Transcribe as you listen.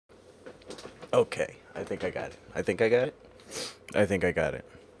Okay, I think I got it. I think I got it. I think I got it.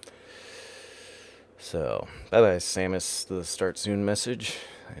 So, bye bye, Samus, the start soon message.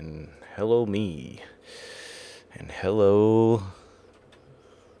 And hello, me. And hello,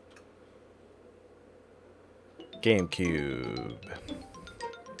 GameCube.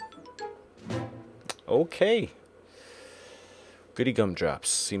 Okay. Goody gumdrops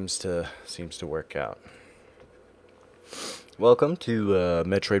seems to work out. Welcome to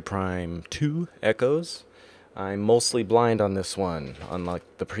Metroid Prime 2 Echoes. I'm mostly blind on this one, unlike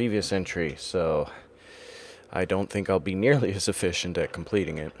the previous entry, so I don't think I'll be nearly as efficient at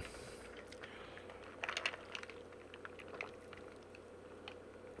completing it.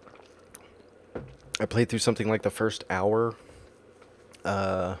 I played through something like the first hour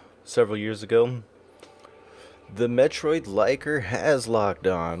several years ago. The Metroid liker has locked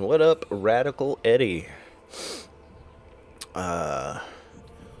on. What up, Radical Eddie?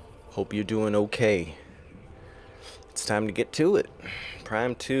 Hope you're doing okay. It's time to get to it.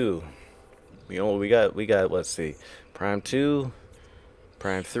 Prime 2. We got let's see. Prime 2,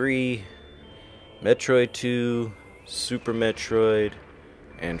 Prime 3, Metroid 2, Super Metroid,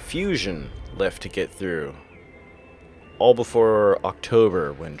 and Fusion left to get through. All before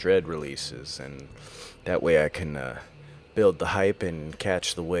October when Dread releases, and that way I can build the hype and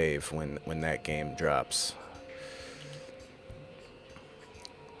catch the wave when that game drops.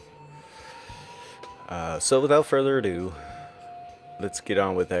 So without further ado, let's get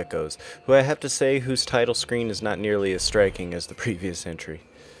on with Echoes, who I have to say whose title screen is not nearly as striking as the previous entry.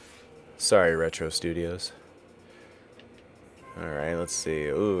 Sorry, Retro Studios. Alright, let's see.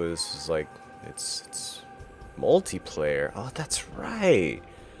 Ooh, this is like, it's multiplayer. Oh, that's right.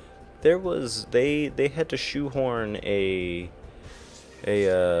 There was, they had to shoehorn a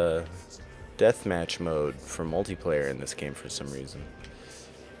deathmatch mode for multiplayer in this game for some reason.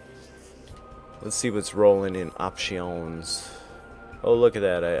 Let's see what's rolling in options. Oh, look at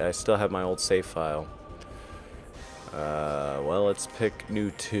that. I still have my old save file. Well, let's pick new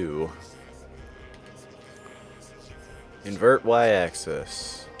 2. Invert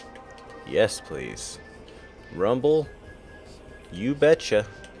Y-axis. Yes, please. Rumble. You betcha.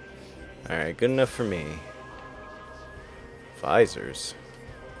 Alright, good enough for me. Visors.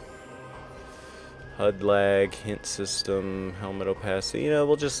 HUD lag, hint system, helmet opacity. You know,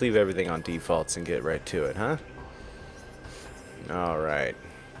 we'll just leave everything on defaults and get right to it, huh? Alright.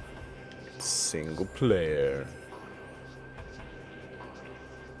 Single player.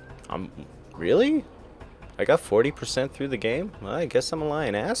 Really? I got 40% through the game? Well, I guess I'm a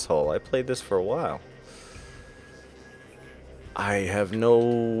lying asshole. I played this for a while. I have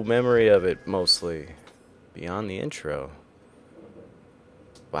no memory of it, mostly. Beyond the intro.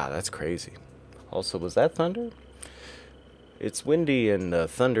 Wow, that's crazy. Also, was that thunder? It's windy and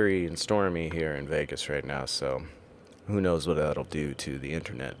thundery and stormy here in Vegas right now, so who knows what that'll do to the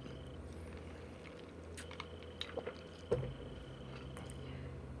internet.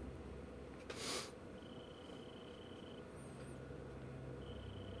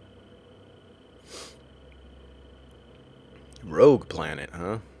 Rogue planet,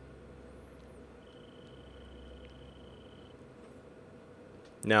 huh?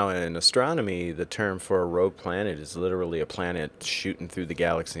 Now, in astronomy, the term for a rogue planet is literally a planet shooting through the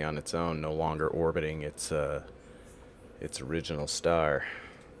galaxy on its own, no longer orbiting its original star.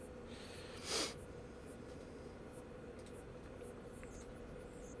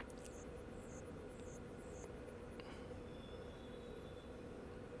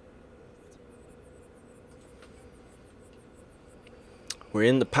 We're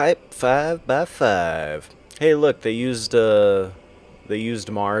in the pipe 5x5. Hey, look, they used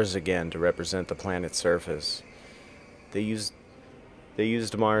Mars again to represent the planet's surface. They used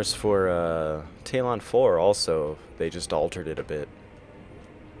Mars for Talon 4 also. They just altered it a bit.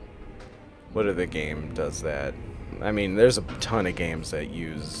 What other game does that? I mean, there's a ton of games that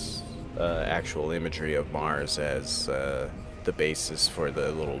use actual imagery of Mars as the basis for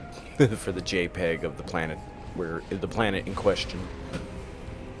the little for the JPEG of the planet, where the planet in question.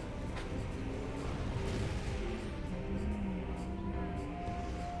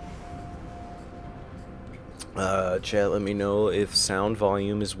 Chat, let me know if sound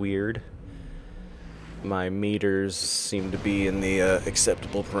volume is weird. My meters seem to be in the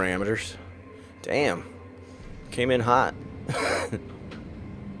acceptable parameters. Damn. Came in hot.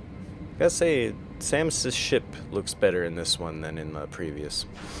 Gotta say, Samus's ship looks better in this one than in the previous.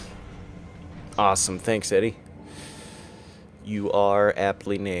 Awesome. Thanks, Eddie. You are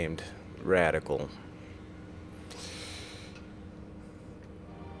aptly named. Radical.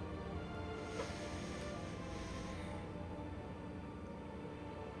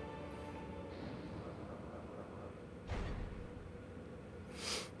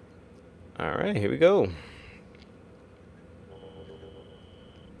 Alright, here we go.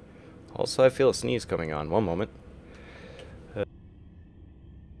 Also, I feel a sneeze coming on. One moment.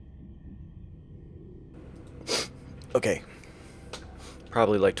 Okay.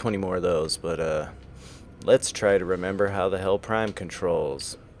 Probably like 20 more of those, but let's try to remember how the hell Prime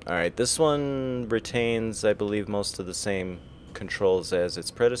controls. Alright, this one retains, I believe, most of the same controls as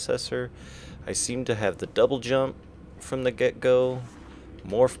its predecessor. I seem to have the double jump from the get-go,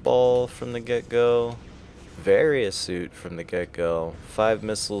 Morph Ball from the get-go, Various Suit from the get-go, 5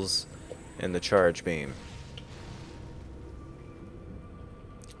 missiles, and the Charge Beam.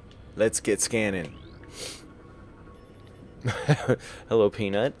 Let's get scanning. Hello,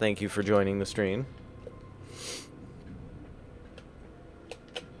 Peanut. Thank you for joining the stream.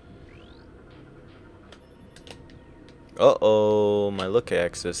 Uh-oh, my look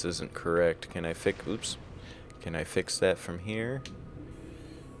axis isn't correct. Can I fix... Oops. Can I fix that from here?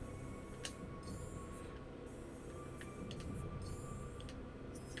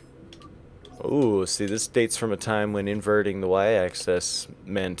 Ooh, see, this dates from a time when inverting the y-axis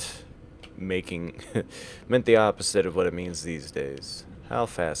meant making... meant the opposite of what it means these days. How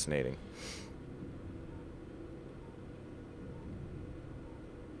fascinating.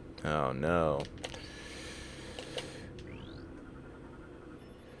 Oh, no.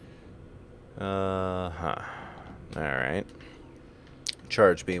 Alright.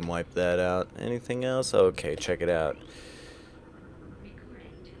 Charge beam, wipe that out. Anything else? Okay, check it out.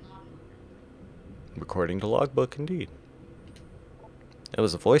 Recording to logbook, indeed. That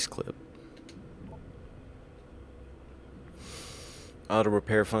was a voice clip. Auto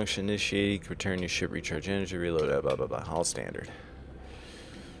repair function initiated. Return your ship, recharge energy, reload, blah, blah, blah. All standard.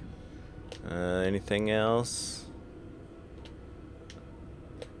 Anything else?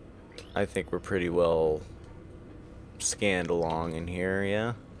 I think we're pretty well scanned along in here,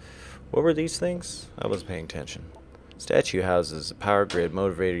 yeah? What were these things? I wasn't paying attention. Statue houses a power grid,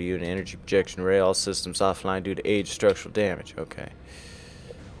 motivator unit, energy projection array, all systems offline due to age, structural damage. Okay.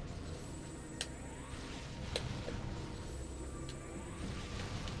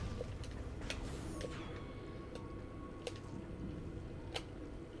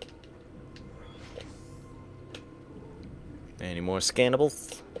 Any more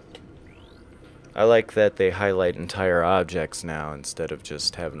scannables? I like that they highlight entire objects now instead of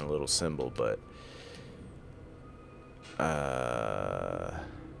just having a little symbol, but...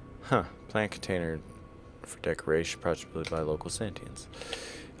 Plant container for decoration, possibly by local sentients.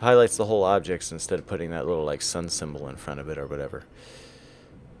 Highlights the whole objects instead of putting that little, like, sun symbol in front of it or whatever.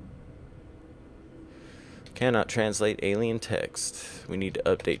 Cannot translate alien text. We need to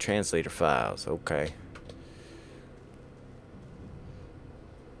update translator files. Okay.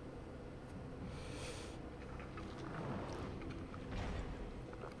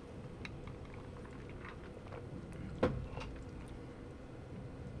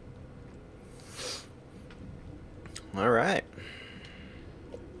 Alright.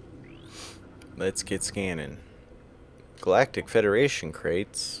 Let's get scanning. Galactic Federation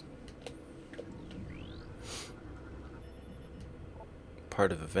crates.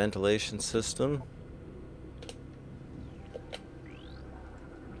 Part of a ventilation system.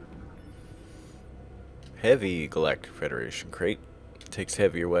 Heavy Galactic Federation crate. Takes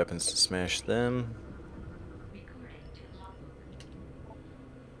heavier weapons to smash them.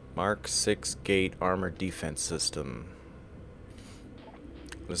 Mark 6 gate armor defense system.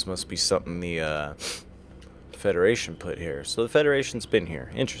 This must be something the Federation put here. So the Federation's been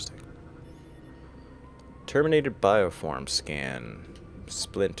here. Interesting. Terminated bioform scan.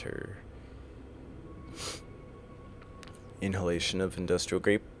 Splinter. Inhalation of industrial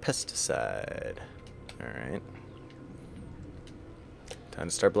grade pesticide. Alright. Time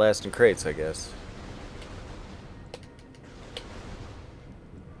to start blasting crates, I guess.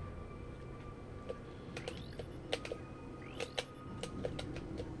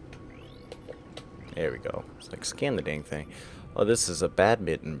 There we go. It's like, scan the dang thing. Oh, this is a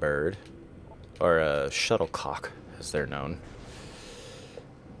badminton bird. Or a shuttlecock, as they're known.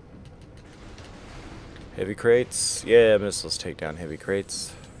 Heavy crates. Yeah, missiles take down heavy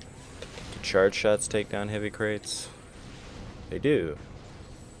crates. Do charge shots take down heavy crates? They do.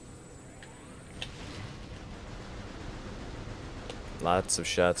 Lots of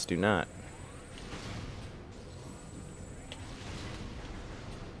shots do not.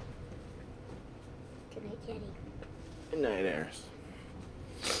 Good night, Kitty. Good night, Eris.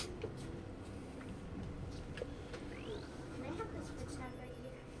 Can I have this fixed up right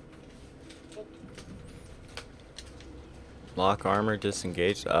here? Thank you. Lock armor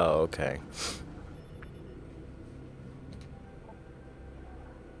disengaged. Oh, okay.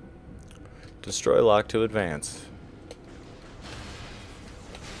 Destroy lock to advance.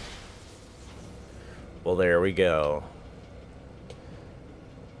 Well, there we go.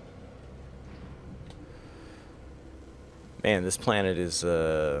 Man, this planet is, it's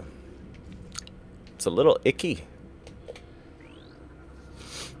a little icky.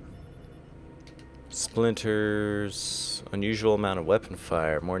 Splinters. Unusual amount of weapon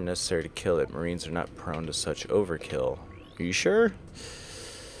fire. More necessary to kill it. Marines are not prone to such overkill. Are you sure?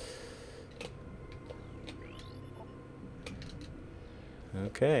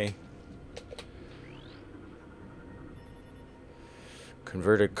 Okay.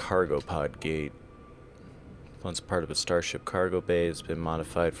 Converted cargo pod gate. Once part of a starship cargo bay has been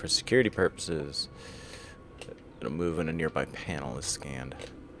modified for security purposes. It'll move when a nearby panel is scanned.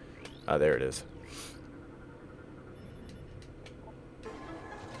 Ah, there it is.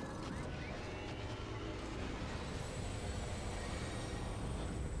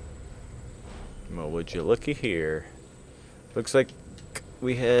 Well, would you looky here. Looks like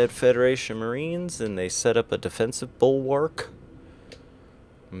we had Federation Marines and they set up a defensive bulwark.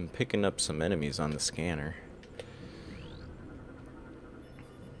 I'm picking up some enemies on the scanner.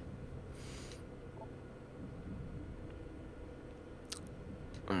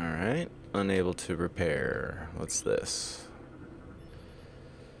 Alright, unable to repair. What's this?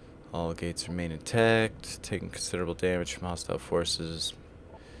 All gates remain intact, taking considerable damage from hostile forces.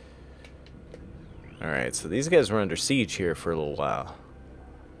 Alright, so these guys were under siege here for a little while.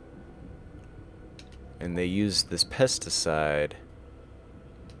 And they used this pesticide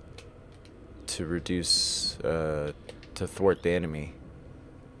to reduce, to thwart the enemy.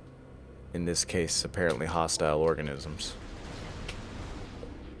 In this case, apparently hostile organisms.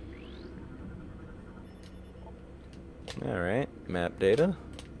 Alright, map data.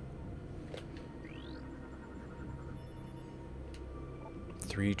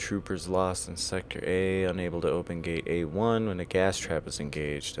 Three troopers lost in Sector A, unable to open gate A1 when a gas trap is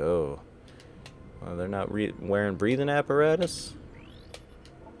engaged. Oh. Well, they're not wearing breathing apparatus?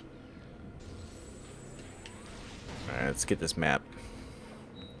 Alright, let's get this map.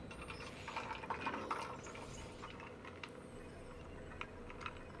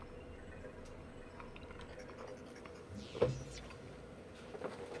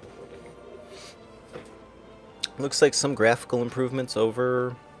 Looks like some graphical improvements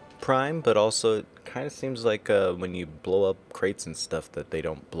over Prime, but also it kind of seems like when you blow up crates and stuff that they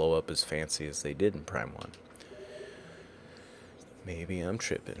don't blow up as fancy as they did in Prime 1. Maybe I'm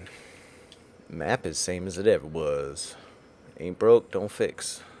tripping. Map is same as it ever was. Ain't broke, don't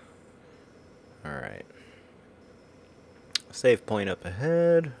fix. Alright. Save point up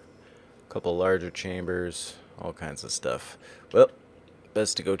ahead. Couple larger chambers. All kinds of stuff. Well,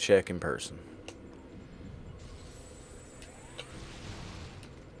 best to go check in person.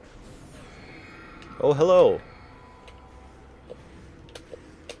 Oh, hello.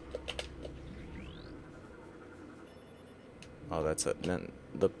 Oh, that's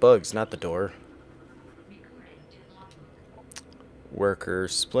the bugs, not the door. Worker,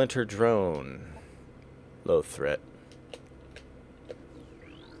 splinter drone. Low threat.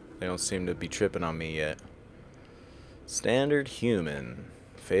 They don't seem to be tripping on me yet. Standard human.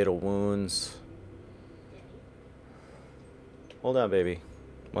 Fatal wounds. Hold on, baby.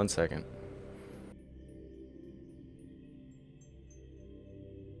 1 second.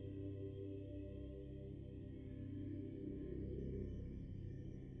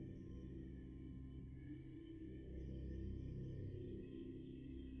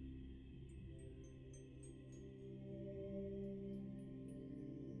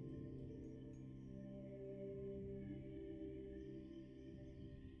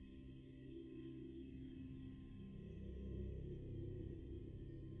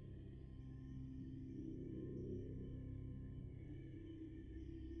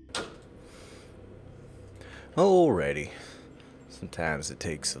 Alrighty. Sometimes it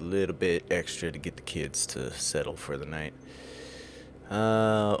takes a little bit extra to get the kids to settle for the night.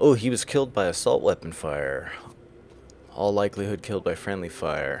 Oh, he was killed by assault weapon fire. All likelihood killed by friendly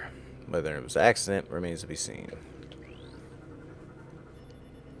fire. Whether it was accident remains to be seen.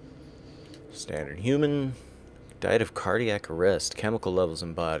 Standard human. Died of cardiac arrest. Chemical levels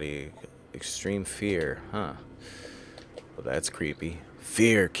in body. Extreme fear. Huh. Well, that's creepy.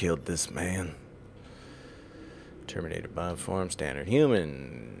 Fear killed this man. Terminator bomb form, standard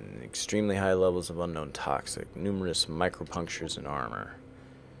human. Extremely high levels of unknown toxic. Numerous micropunctures in armor.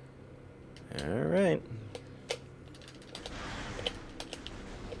 Alright.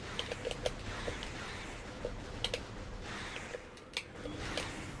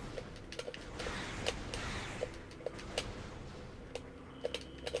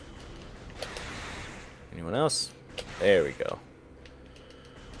 Anyone else? There we go.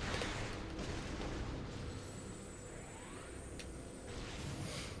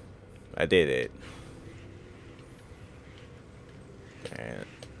 I did it. And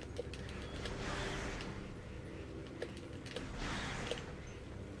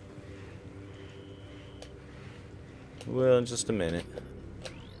well, in just a minute.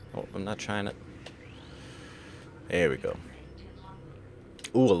 Oh, I'm not trying to. There we go.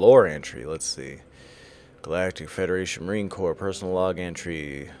 Ooh, a lore entry. Let's see. Galactic Federation Marine Corps personal log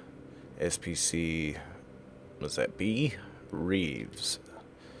entry. SPC. What's that? B. Reeves.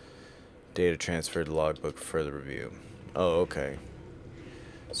 Data transferred to logbook for further review. Oh, okay.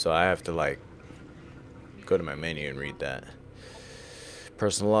 So I have to like go to my menu and read that.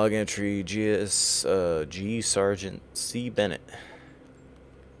 Personal log entry. G Sergeant C Bennett.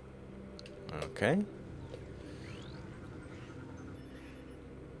 Okay.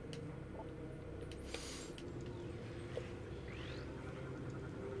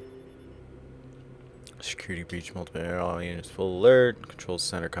 Security breach, multiple all units full alert. Control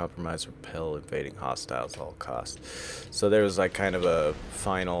center compromised. Repel invading hostiles at all costs. So there was like kind of a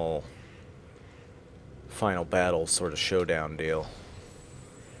final battle sort of showdown deal.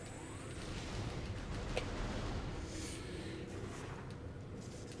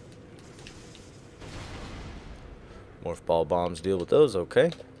 Morph ball bombs deal with those,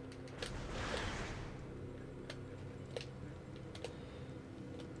 okay.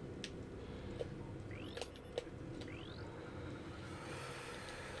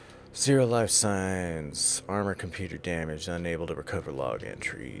 Zero life signs. Armor computer damage. Unable to recover log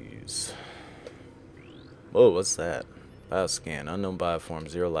entries. Whoa, what's that? Bioscan. Unknown bioform.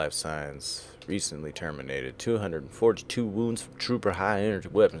 Zero life signs. Recently terminated. 242 wounds from trooper high energy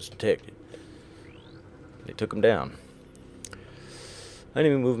weapons detected. They took him down.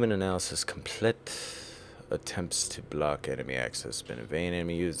 Enemy movement analysis complete. Attempts to block enemy access been in vain.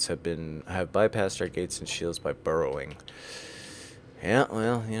 Enemy units have bypassed our gates and shields by burrowing. Yeah,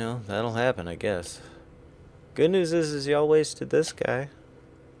 well, you know, that'll happen, I guess. Good news is y'all wasted this guy. I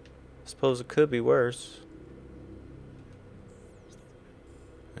suppose it could be worse.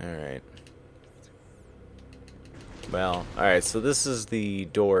 Alright. Well, alright, so this is the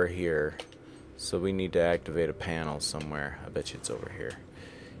door here. So we need to activate a panel somewhere. I bet you it's over here.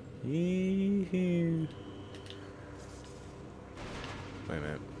 Yee-hoo. Wait a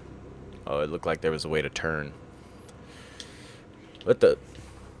minute. Oh, it looked like there was a way to turn. What the?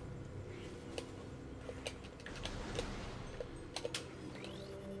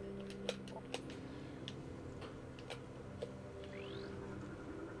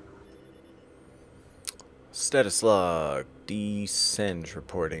 Status log. Descend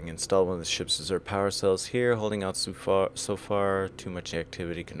reporting. Installed one of the ship's reserve power cells here. Holding out so far. Too much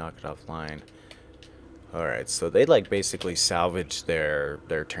activity can knock it offline. Alright, so they like basically salvage their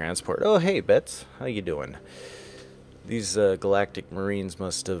transport. Oh, hey, Bets. How you doing? These galactic marines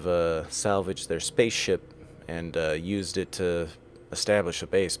must have salvaged their spaceship and used it to establish a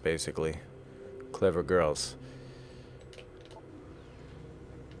base, basically. Clever girls.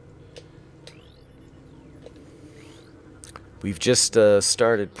 We've just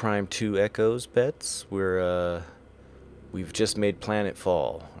started Prime 2 Echoes, Bets. We've just made planet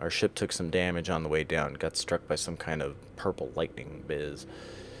fall. Our ship took some damage on the way down. Got struck by some kind of purple lightning biz.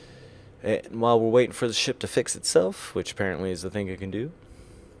 And while we're waiting for the ship to fix itself, which apparently is the thing it can do,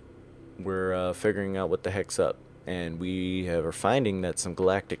 we're figuring out what the heck's up. And we are finding that some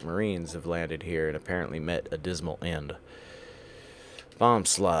galactic marines have landed here and apparently met a dismal end. Bomb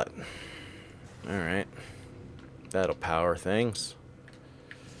slot. Alright. That'll power things.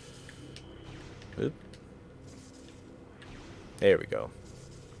 Oop. There we go.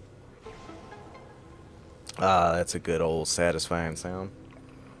 Ah, that's a good old satisfying sound.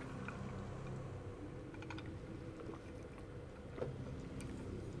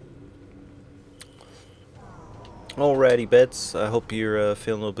 Alrighty, Bets. I hope you're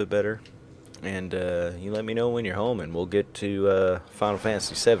feeling a little bit better. And you let me know when you're home and we'll get to Final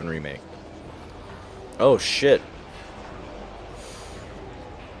Fantasy VII Remake. Oh, shit.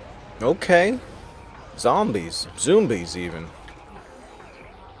 Okay. Zombies. Zombies, even.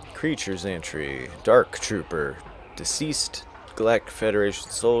 Creatures entry. Dark Trooper. Deceased Galactic Federation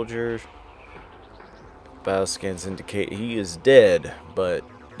soldier. Bioscans indicate he is dead, but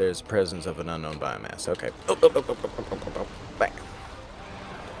there's presence of an unknown biomass. Okay. Back.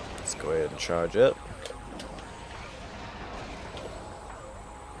 Let's go ahead and charge up.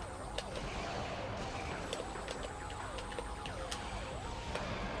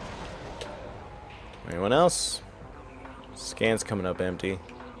 Anyone else? Scan's coming up empty.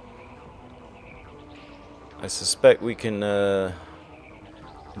 I suspect we can,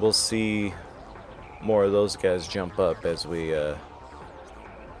 we'll see more of those guys jump up as we,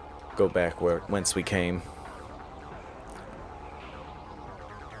 go back whence we came.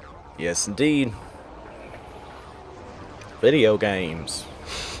 Yes, indeed. Video games.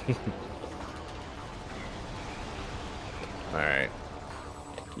 Alright.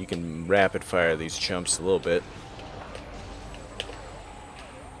 You can rapid fire these chumps a little bit.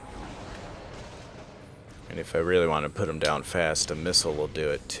 And if I really want to put them down fast, a missile will do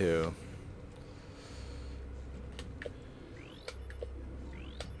it too.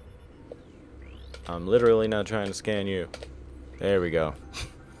 I'm literally not trying to scan you. There we go.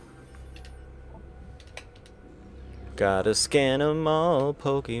 Gotta scan 'em all,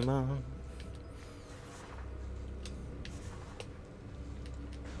 Pokemon.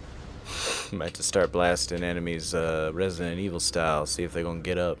 Might to start blasting enemies Resident Evil style, see if they're gonna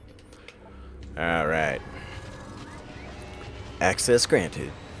get up. Alright. Access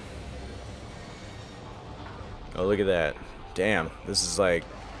granted. Oh, look at that. Damn, this is like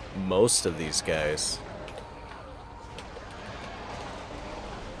most of these guys.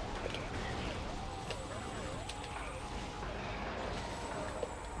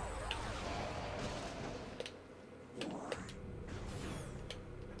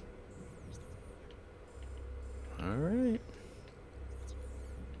 Alright.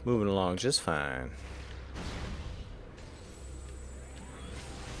 Moving along just fine.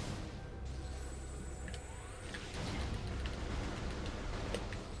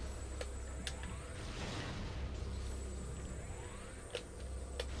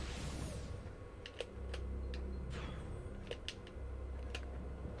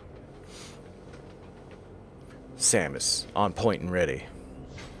 Samus, on point and ready.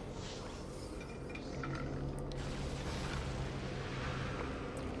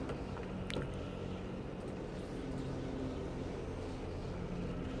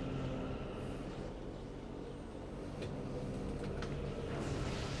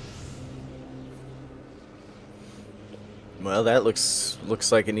 Well, that looks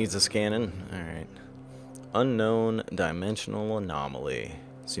like it needs a scanning. Alright. Unknown dimensional anomaly.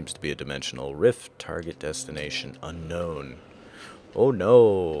 Seems to be a dimensional rift. Target destination unknown. Oh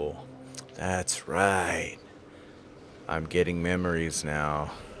no. That's right. I'm getting memories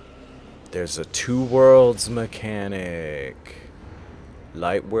now. There's a two worlds mechanic.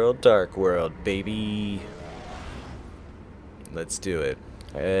 Light world, dark world, baby. Let's do it.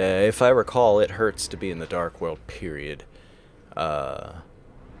 If I recall, it hurts to be in the dark world, period.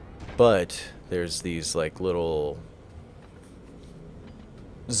 But there's these like little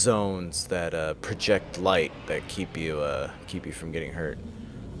zones that project light that keep you from getting hurt.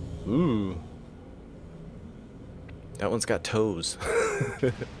 Ooh, that one's got toes.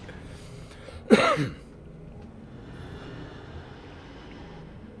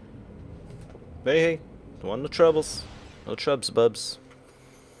 Hey, don't want no troubles, no trubs, bubs.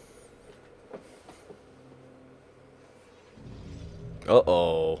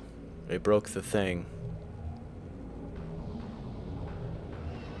 Uh-oh, they broke the thing.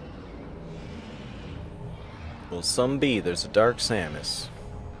 Well, some be. There's a Dark Samus.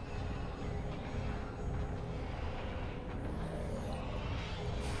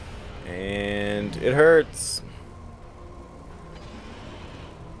 And it hurts.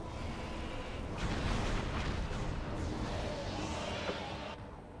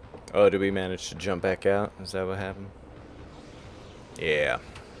 Oh, did we manage to jump back out? Is that what happened? Yeah.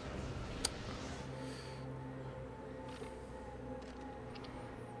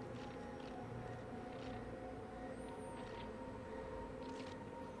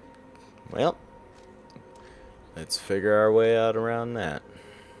 Well, let's figure our way out around that.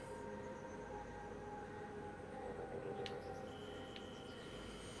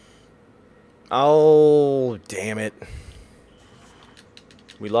 Oh, damn it.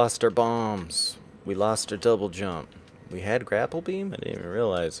 We lost our bombs. We lost our double jump. We had grapple beam? I didn't even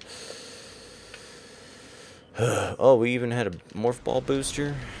realize. Oh, we even had a morph ball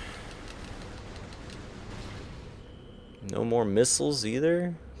booster. No more missiles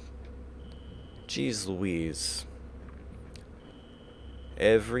either? Jeez Louise.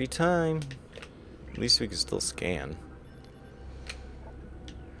 Every time. At least we can still scan.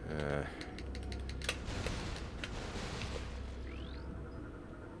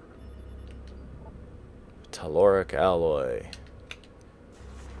 Telluric alloy.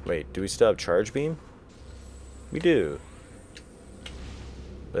 Wait, do we still have charge beam? We do.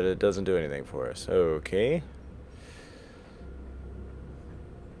 But it doesn't do anything for us. Okay.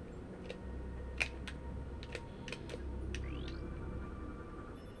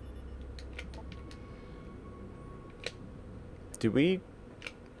 Did we?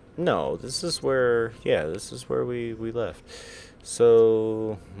 No, this is where, yeah, this is where we left.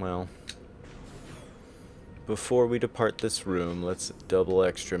 So, well, before we depart this room, let's double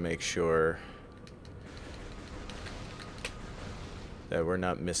extra make sure that we're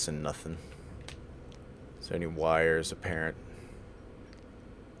not missing nothing. Is there any wires apparent?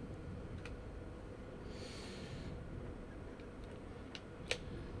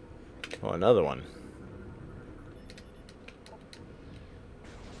 Oh, another one.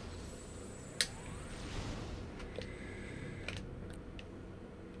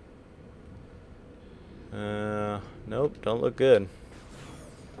 Nope, don't look good.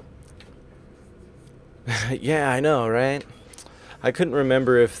 Yeah, I know, right? I couldn't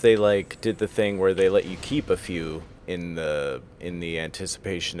remember if they like did the thing where they let you keep a few in the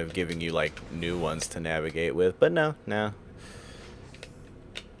anticipation of giving you like new ones to navigate with, but no, no.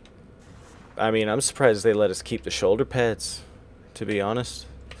 I mean, I'm surprised they let us keep the shoulder pads, to be honest.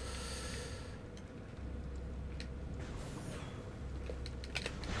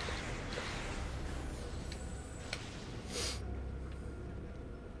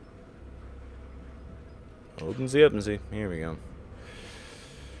 Opensy. Here we go.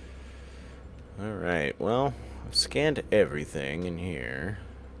 Alright, well, I've scanned everything in here.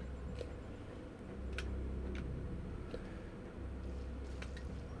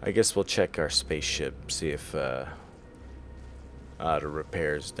 I guess we'll check our spaceship, see if auto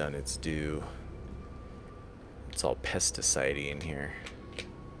repair's done its due. It's all pesticide-y in here.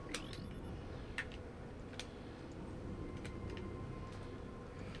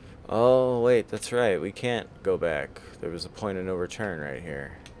 Oh, wait, that's right. We can't go back. There was a point of no return right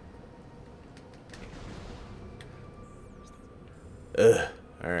here. Ugh.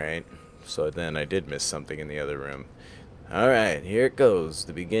 Alright. So then I did miss something in the other room. Alright, here it goes.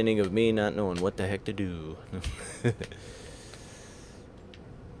 The beginning of me not knowing what the heck to do.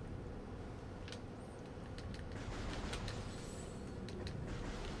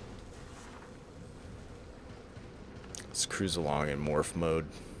 Let's cruise along in morph mode.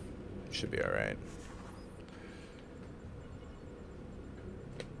 Should be alright.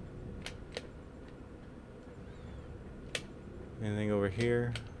 Anything over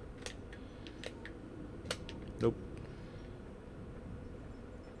here? Nope.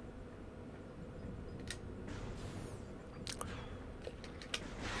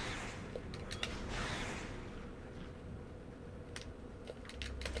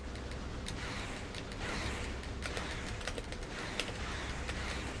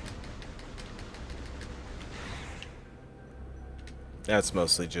 That's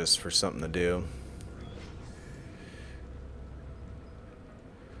mostly just for something to do.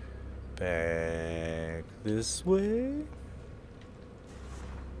 Back this way.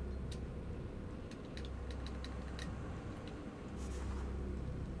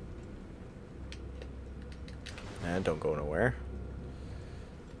 And don't go nowhere.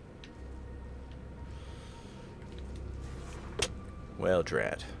 Well,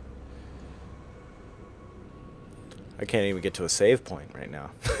 drat. I can't even get to a save point right now.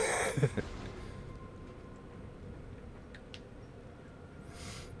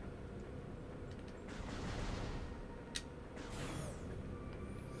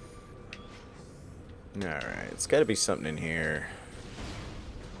 Alright, it's gotta be something in here.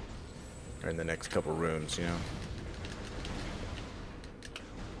 Or in the next couple rooms, you know.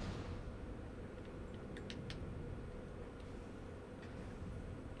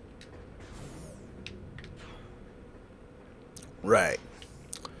 Right.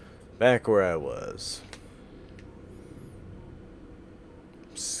 Back where I was.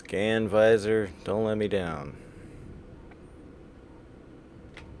 Scan visor, don't let me down.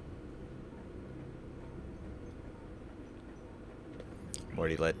 I'm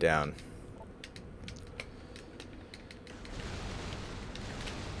already let down.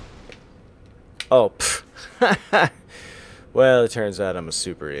 Oh, pfft. Well, it turns out I'm a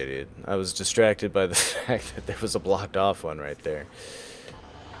super idiot. I was distracted by the fact that there was a blocked off one right there.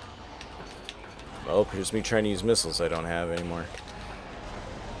 Oh, here's me trying to use missiles I don't have anymore.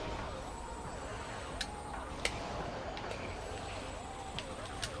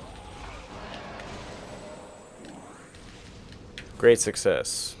 Great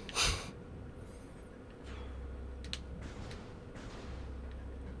success.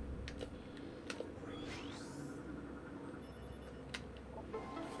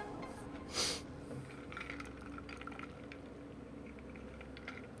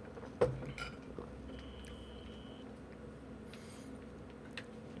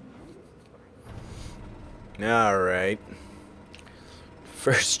 Alright.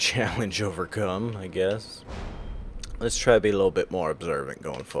 First challenge overcome, I guess. Let's try to be a little bit more observant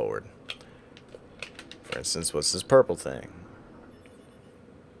going forward. For instance, what's this purple thing?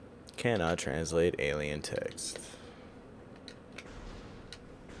 Cannot translate alien text.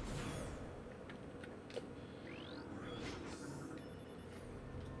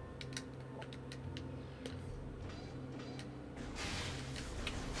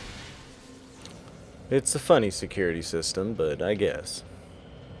 It's a funny security system, but I guess.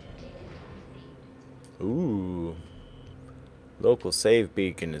 Ooh. Local save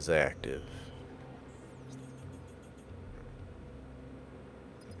beacon is active.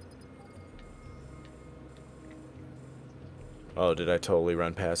 Oh, did I totally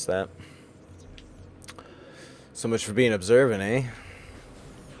run past that? So much for being observant, eh?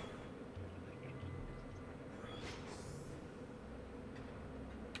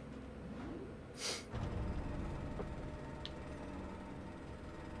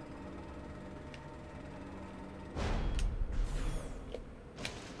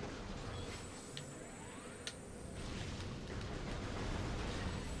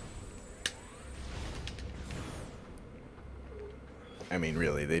 I mean,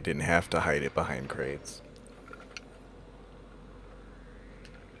 really, they didn't have to hide it behind crates.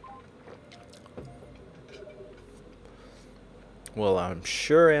 Well, I'm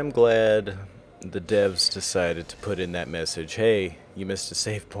sure am glad the devs decided to put in that message. Hey, you missed a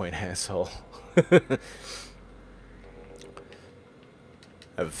save point, asshole. I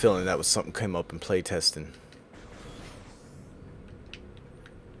have a feeling that was something came up in playtesting.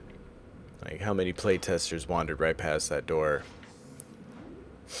 Like, how many playtesters wandered right past that door?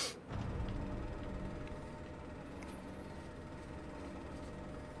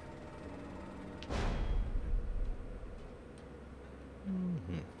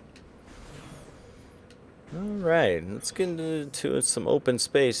 Alright, let's get into some open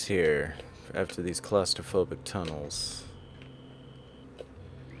space here after these claustrophobic tunnels.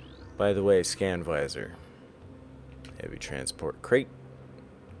 By the way, scan visor. Heavy transport crate.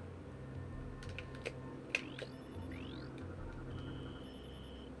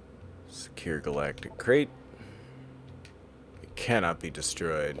 Secure galactic crate. It cannot be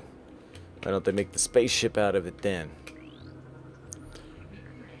destroyed. Why don't they make the spaceship out of it then?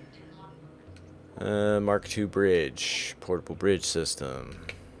 Mark II bridge. Portable bridge system.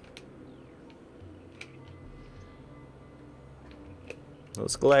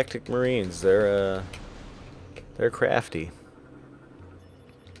 Those galactic marines, they're crafty.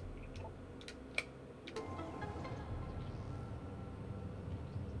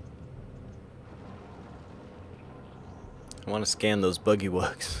 I want to scan those buggy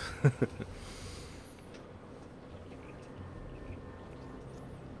wugs.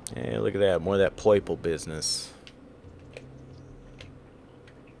 Hey, look at that. More of that Poiple business.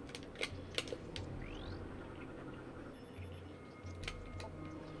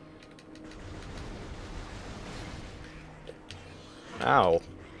 Ow.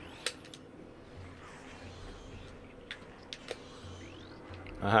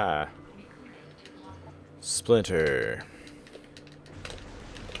 Aha. Splinter.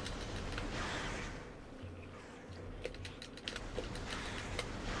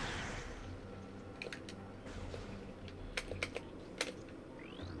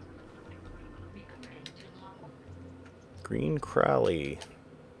 Green Crowley.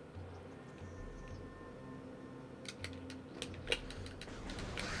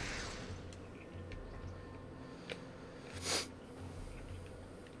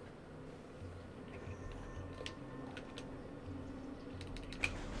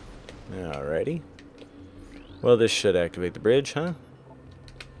 Alrighty. Well, this should activate the bridge, huh?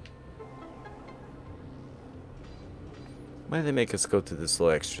 Why do they make us go through this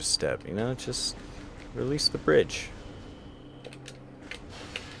little extra step? You know, just release the bridge.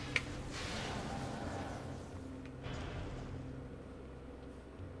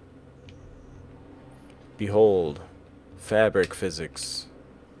 Behold, fabric physics.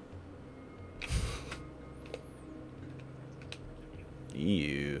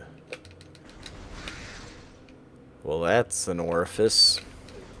 Ew. Well, that's an orifice.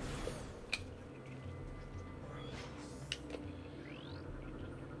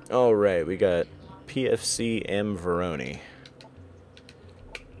 Alright, we got PFC M. Veroni.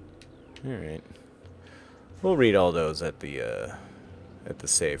 Alright. We'll read all those at the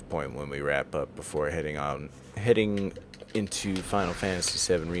save point when we wrap up before heading into Final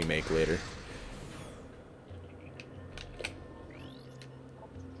Fantasy VII Remake later.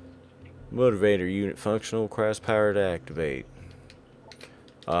 Motivator unit functional, requires power to activate.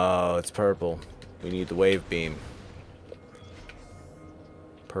 Oh, it's purple. We need the wave beam.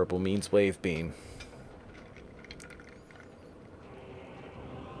 Purple means wave beam.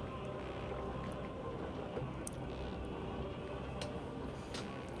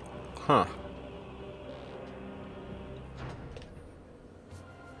 Huh.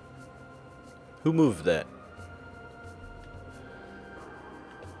 Who moved that?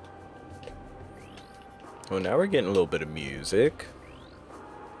 Oh, now we're getting a little bit of music.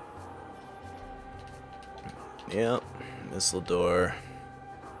 Yep. Missile door.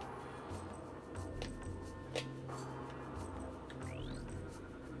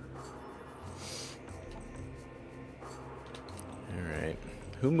 Alright.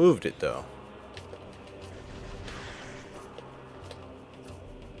 Who moved it, though?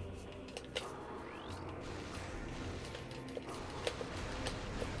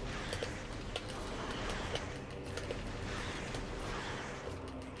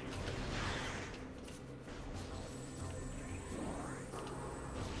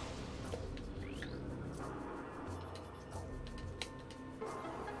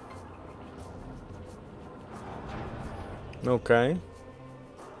 Okay.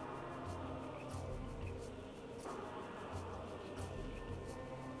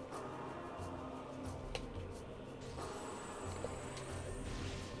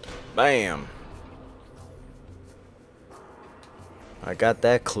 Bam. I got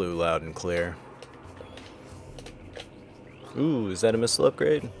that clue loud and clear. Ooh, is that a missile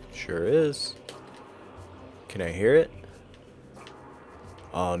upgrade? Sure is. Can I hear it?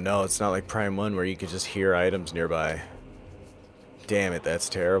 Oh no, it's not like Prime 1 where you could just hear items nearby. Damn it, that's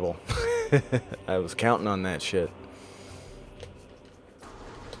terrible. I was counting on that shit.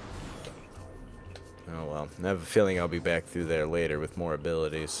 Oh well, I have a feeling I'll be back through there later with more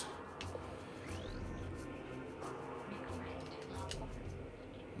abilities.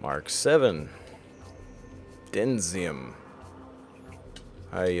 Mark 7. Denzium.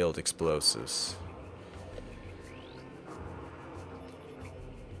 High yield explosives.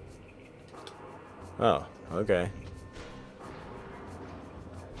 Oh, okay.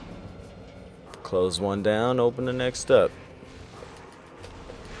 Close one down, open the next up.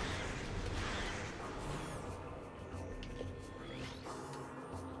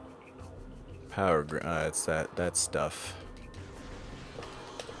 Power it's that stuff.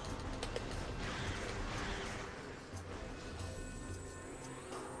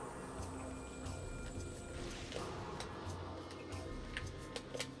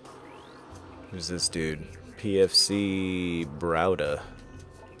 Who's this dude? PFC Browda.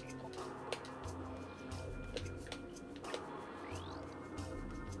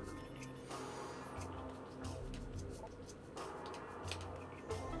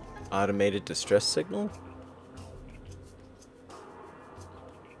 Automated distress signal?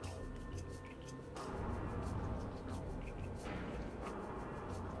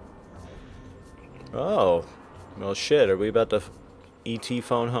 Oh. Well shit, are we about to ET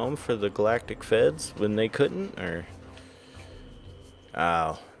phone home for the Galactic Feds when they couldn't, or?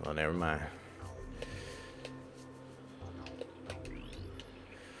 Oh, well never mind.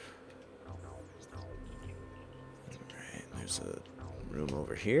 Alright, there's a room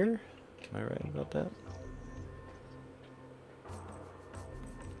over here. Am I right about that?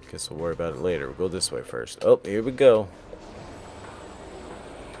 Guess we'll worry about it later. We'll go this way first. Oh, here we go.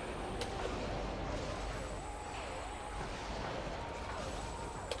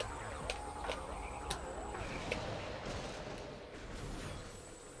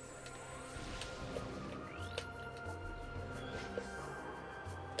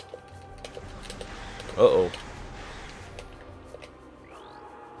 Uh-oh.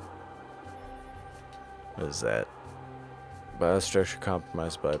 What is that? Biostructure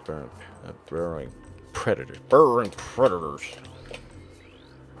compromised by burrowing predators. Burrowing predators.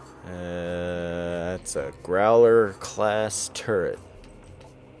 That's a Growler class turret.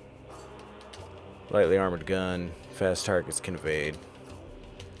 Lightly armored gun. Fast targets can evade.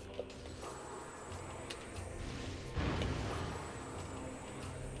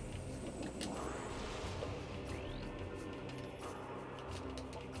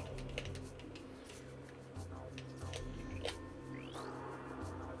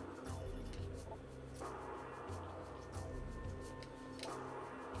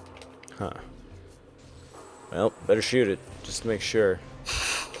 Huh. Well, better shoot it, just to make sure.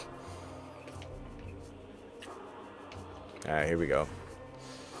 Alright, here we go.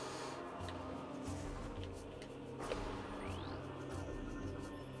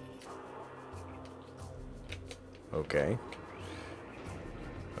 Okay.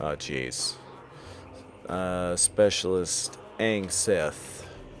 Oh, jeez. Specialist Angseth.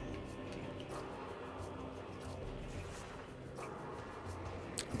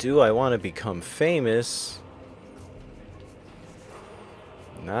 Do I want to become famous?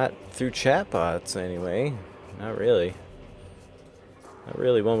 Not through chatbots, anyway. Not really. Not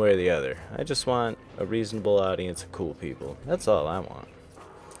really one way or the other. I just want a reasonable audience of cool people. That's all I want.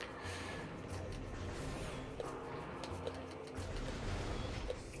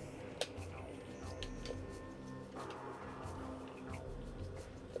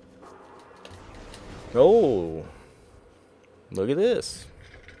 Oh, look at this.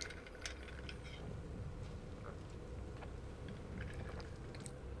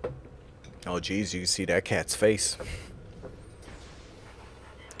 Oh, geez, you can see that cat's face.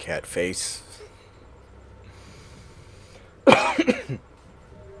 Cat face.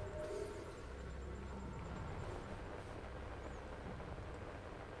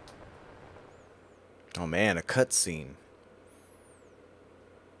 Oh man, a cutscene.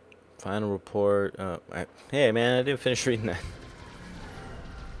 Final report. Hey man, I didn't finish reading that.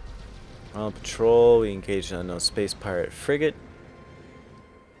 On patrol, we engaged an unknown space pirate frigate.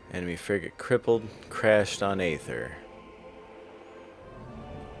 Enemy frigate crippled, crashed on Aether.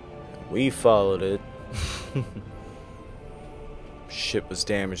 We followed it. Ship was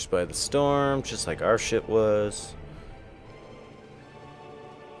damaged by the storm, just like our ship was.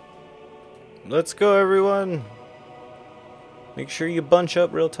 Let's go, everyone. Make sure you bunch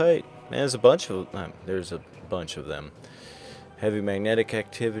up real tight. Man, there's a bunch of them. Heavy magnetic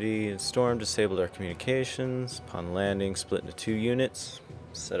activity and storm disabled our communications. Upon landing, split into 2 units.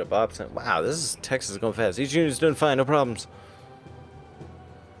 Set up ops. Wow, this is Texas going fast. Each unit's doing fine, no problems.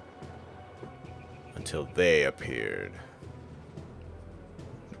 Until they appeared.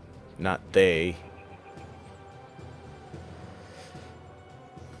 Not they.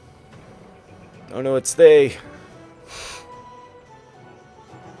 Oh no, it's they.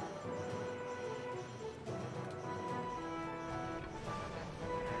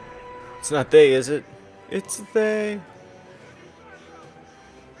 It's not they, is it? It's they.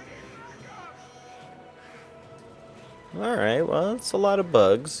 Alright, well, it's a lot of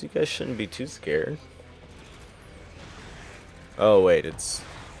bugs. You guys shouldn't be too scared. Oh, wait, it's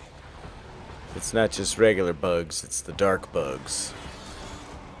not just regular bugs, it's the dark bugs.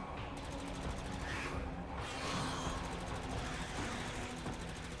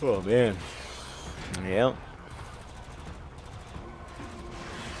 Oh, man. Yep.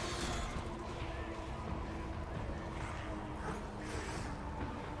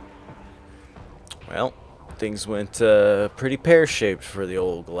 Well, things went pretty pear-shaped for the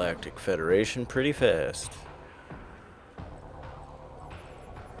old Galactic Federation pretty fast.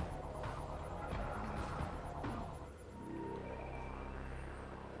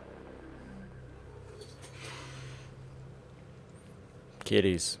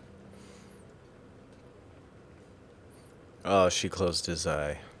 Kitties. Oh, she closed his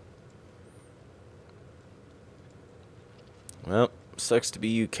eye. Well, sucks to be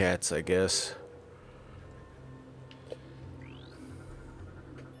you cats, I guess.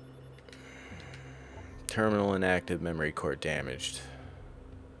 Terminal inactive, memory core damaged.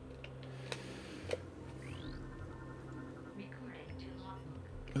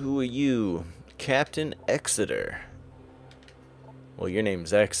 Who are you? Captain Exeter. Well, your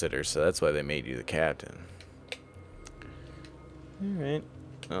name's Exeter, so that's why they made you the captain. Alright.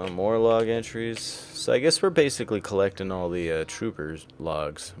 More log entries. So I guess we're basically collecting all the troopers'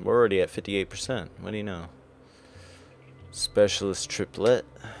 logs. We're already at 58%. What do you know? Specialist triplet.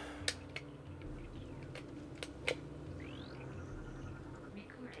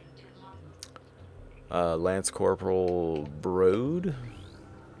 Lance Corporal Broad.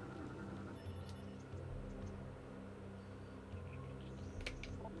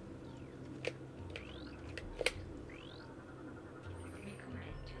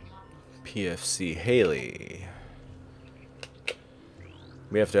 PFC Haley.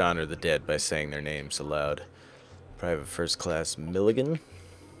 We have to honor the dead by saying their names aloud. Private First Class Milligan.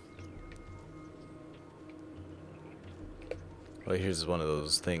 Well, here's one of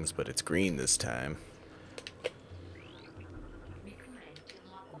those things, but it's green this time.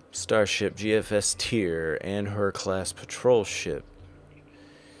 Starship GFS Tier and her class patrol ship.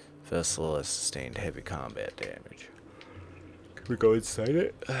 Vessel has sustained heavy combat damage. Can we go inside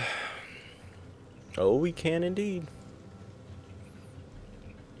it? Oh, we can indeed.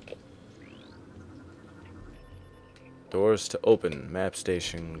 Doors to open. Map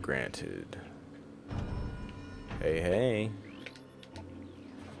station granted. Hey, hey.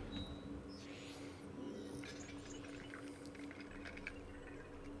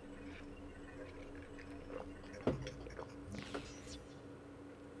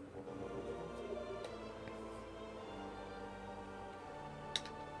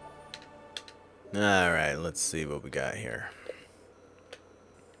 Alright, let's see what we got here.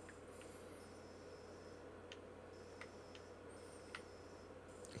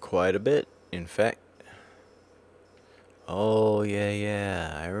 Quite a bit, in fact. Oh,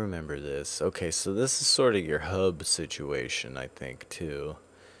 yeah, I remember this. Okay, so this is sort of your hub situation, I think, too.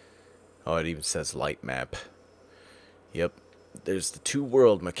 Oh, it even says light map. Yep, there's the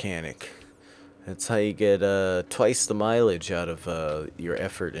two-world mechanic. That's how you get twice the mileage out of your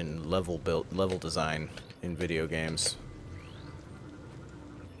effort in level design in video games.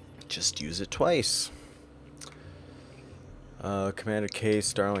 Just use it twice. Commander K,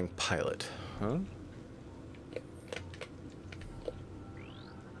 Starling Pilot. Huh?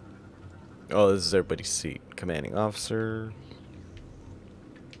 Oh, this is everybody's seat. Commanding Officer.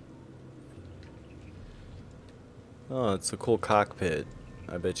 Oh, it's a cool cockpit.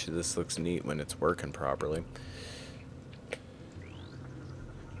 I bet you this looks neat when it's working properly.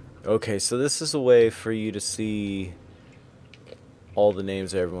 Okay, so this is a way for you to see all the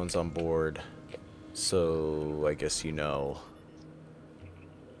names of everyone's on board. So, I guess you know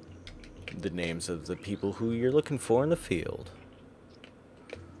the names of the people who you're looking for in the field.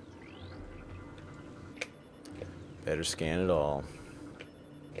 Better scan it all.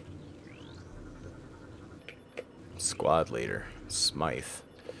 Squad leader, Smythe.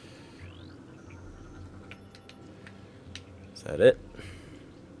 Is that it?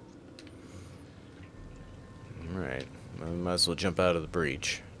 Alright, well, we might as well jump out of the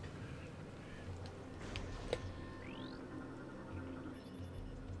breach.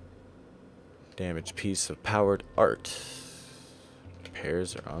 Damaged piece of powered art.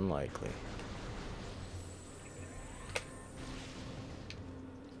 Repairs are unlikely.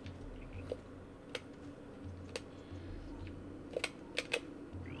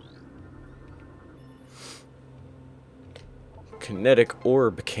 Kinetic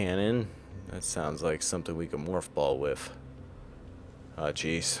orb cannon. That sounds like something we can morph ball with. Oh,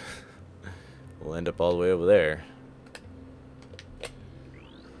 jeez. We'll end up all the way over there.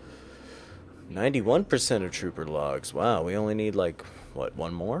 91% of trooper logs. Wow, we only need like, what,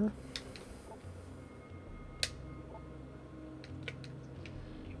 one more?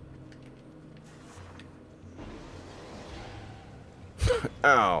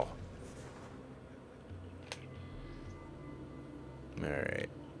 Ow. Alright.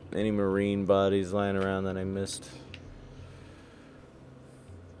 Any marine bodies lying around that I missed?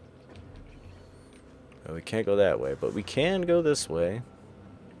 Well, we can't go that way, but we can go this way.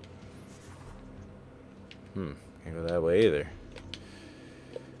 Can't go that way either.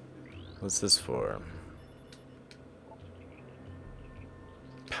 What's this for?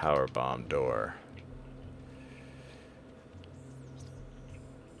 Power bomb door.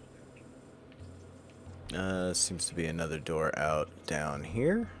 Seems to be another door out down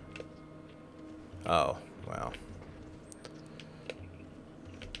here. Oh, wow.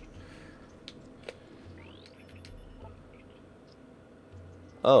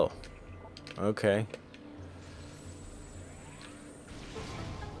 Oh, okay.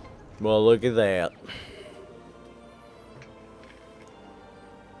 Well, look at that.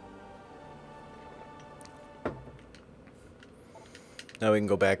 Now we can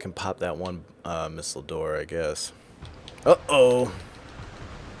go back and pop that one missile door, I guess. Uh-oh.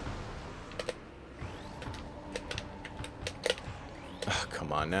 Oh,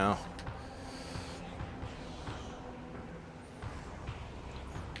 come on now.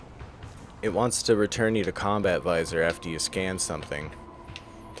 It wants to return you to combat visor after you scan something.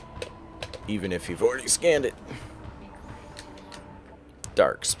 Even if you've already scanned it.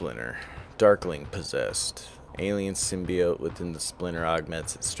 Dark Splinter. Darkling possessed. Alien symbiote within the splinter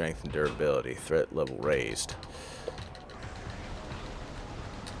augments its strength and durability. Threat level raised.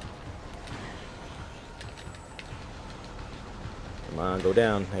 Come on, go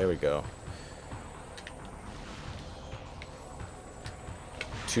down. There we go.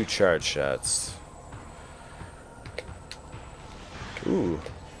 2 charge shots. Ooh,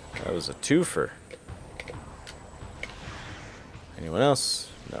 that was a twofer. Anyone else?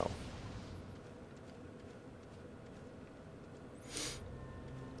 No.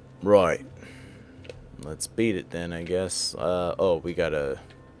 Right. Let's beat it then, I guess. Oh, we gotta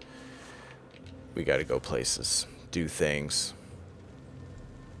go places. Do things.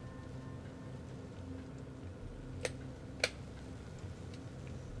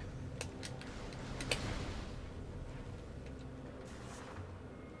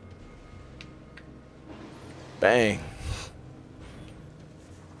 Bang.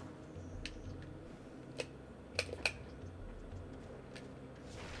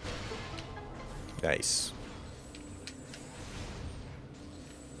 Nice.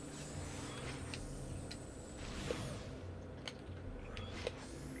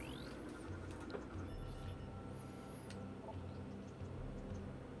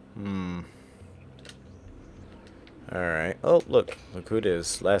 Alright. Oh, look. Look who it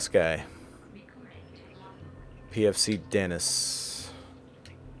is. Last guy. PFC Dennis.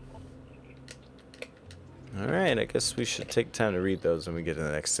 Alright, I guess we should take time to read those when we get to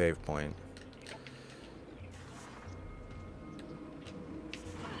the next save point.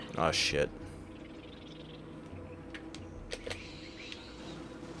 Oh shit.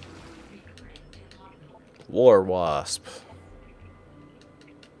 War Wasp.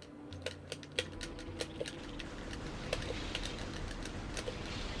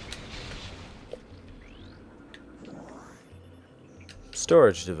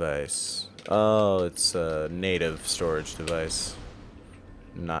 Storage device. Oh, it's a native storage device.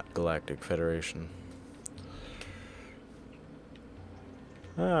 Not Galactic Federation.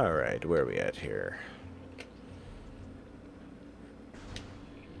 Alright, where are we at here?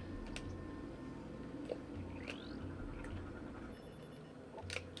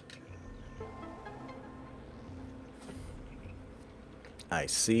 I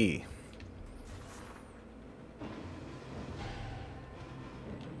see.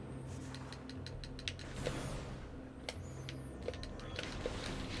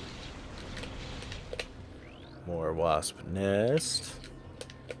 More wasp nest.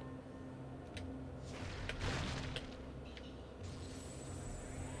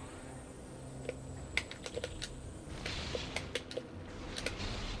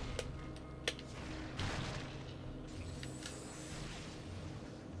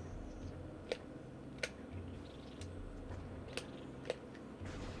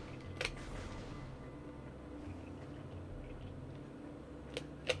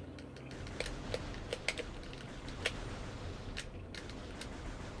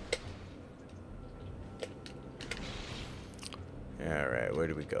 Alright, where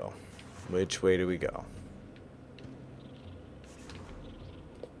do we go? Which way do we go?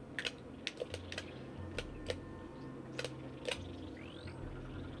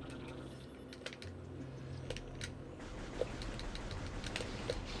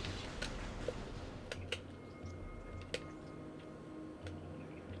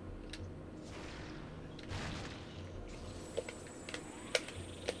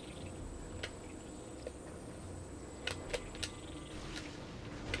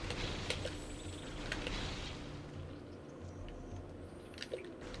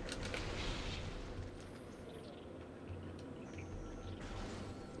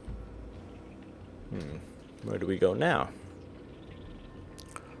 Where do we go now?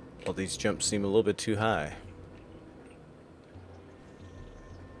 Well, these jumps seem a little bit too high.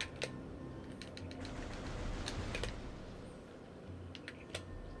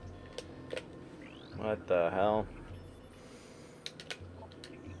 What the hell?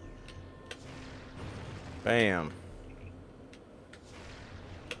 Bam.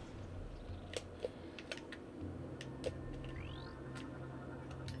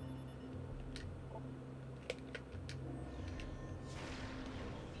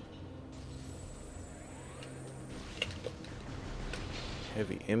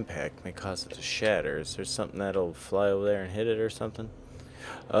 Heavy impact may cause it to shatter. Is there something that'll fly over there and hit it or something?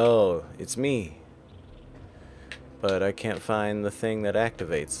 Oh, it's me. But I can't find the thing that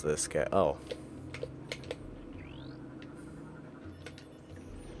activates this guy. Oh.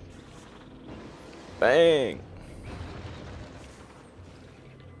 Bang!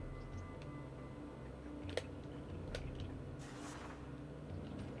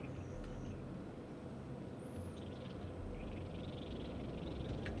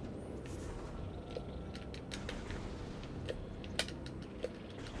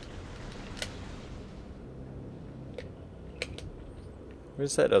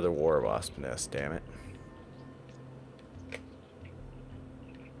 Where's that other war wasp nest, damn it?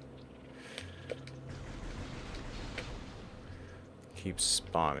 Keeps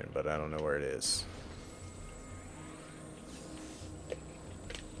spawning, but I don't know where it is.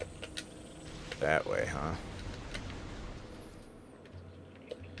 That way, huh?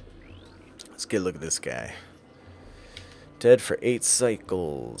 Let's get a look at this guy. Dead for 8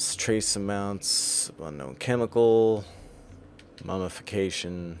 cycles. Trace amounts of unknown chemical.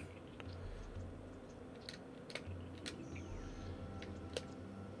 Mummification.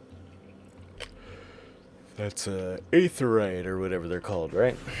 That's aetherite or whatever they're called,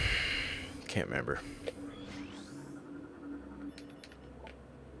 right? Can't remember.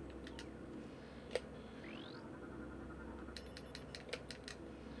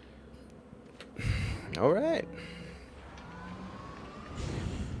 All right.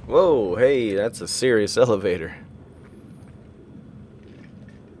 Whoa, hey, that's a serious elevator.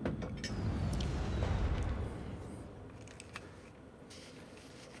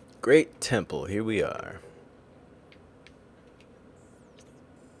 Great temple, here we are.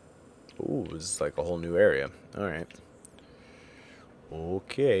 Ooh, this is like a whole new area. Alright.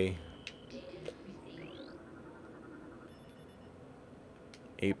 Okay.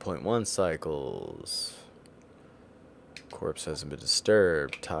 8.1 cycles. Corpse hasn't been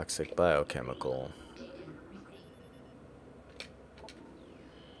disturbed. Toxic biochemical.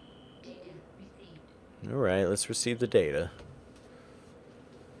 Alright, let's receive the data.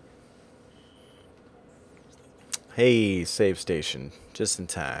 Hey, save station. Just in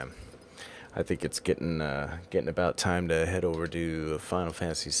time. I think it's getting about time to head over to Final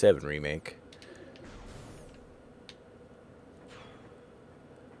Fantasy VII Remake.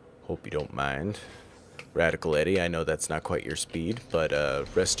 Hope you don't mind. Radical Eddie, I know that's not quite your speed, but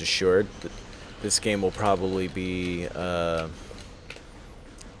rest assured that this game will probably be,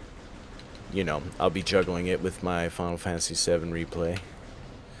 you know, I'll be juggling it with my Final Fantasy VII replay.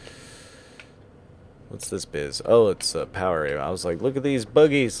 What's this biz? Oh, it's a power area. I was like, look at these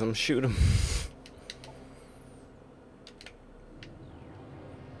buggies. I'm shooting them.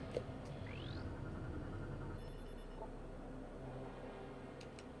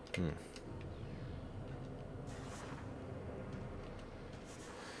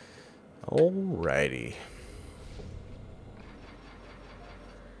 Alrighty.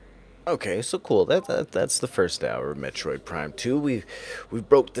 Okay, so cool. That's the first hour of Metroid Prime 2. We've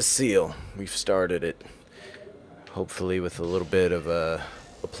broke the seal. We've started it. Hopefully with a little bit of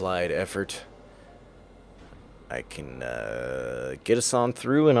applied effort, I can get us on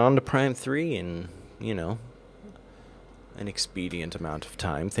through and on to Prime 3 in, you know, an expedient amount of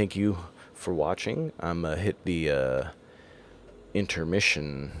time. Thank you for watching. I'm hit the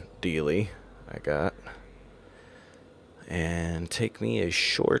intermission dealy I got. And take me a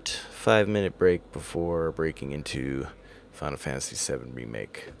short 5-minute break before breaking into Final Fantasy VII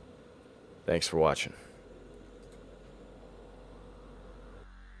Remake. Thanks for watching.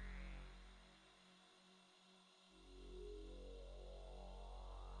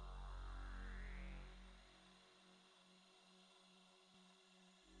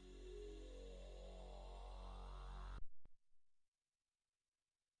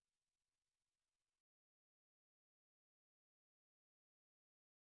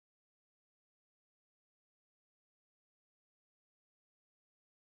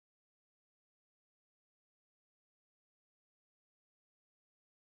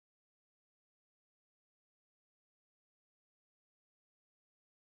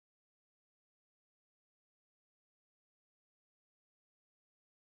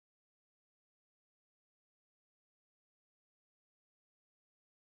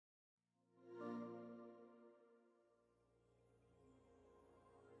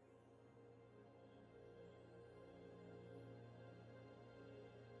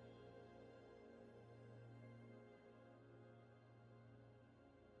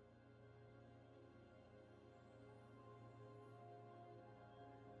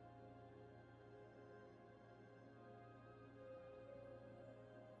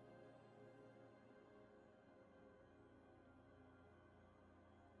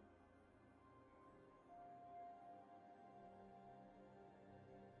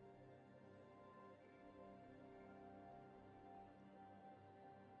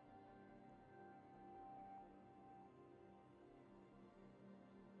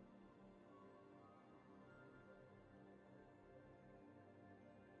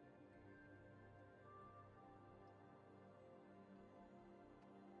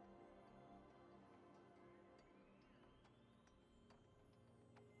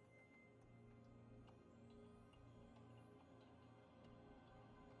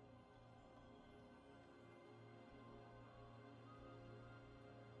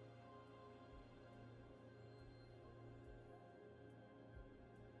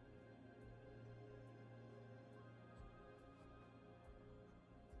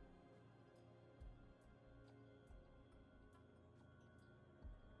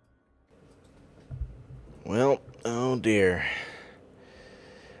 Well, oh dear.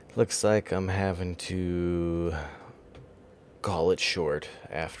 Looks like I'm having to call it short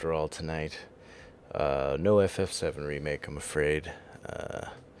after all tonight. No FF7 remake, I'm afraid.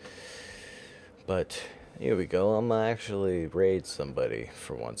 But here we go. I'm gonna actually raid somebody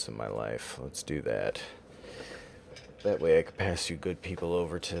for once in my life. Let's do that. That way I can pass you good people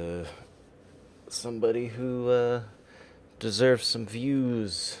over to somebody who deserves some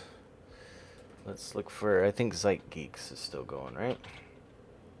views. Let's look for, I think Zeit Geeks is still going, right?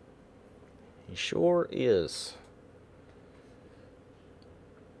 He sure is.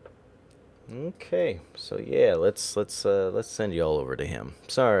 Okay, so yeah, let's send you all over to him.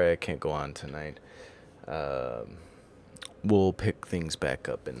 Sorry I can't go on tonight. we'll pick things back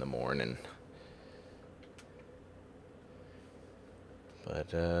up in the morning. But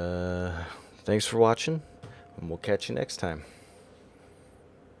thanks for watching, and we'll catch you next time.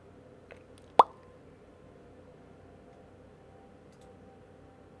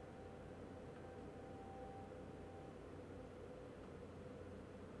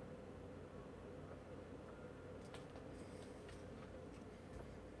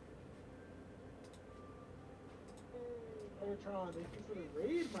 Megatron, thank you for the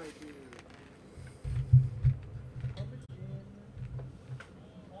raid, my dude.